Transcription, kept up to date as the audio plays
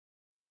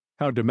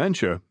How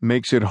Dementia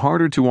Makes It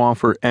Harder to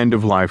Offer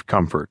End-of-Life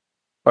Comfort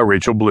by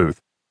Rachel Bluth.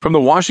 From the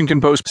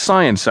Washington Post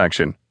Science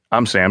section,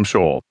 I'm Sam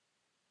Scholl.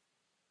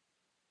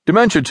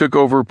 Dementia took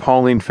over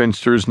Pauline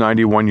Finster's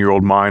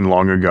 91-year-old mind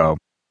long ago,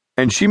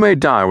 and she may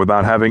die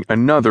without having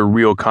another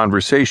real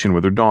conversation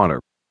with her daughter.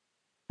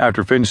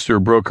 After Finster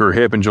broke her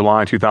hip in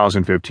July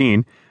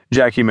 2015,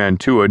 Jackie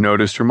Mantua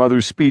noticed her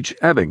mother's speech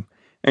ebbing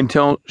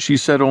until she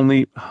said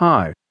only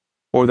 "hi,"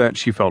 or that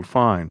she felt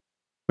fine.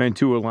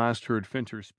 Mantua last heard Finster speak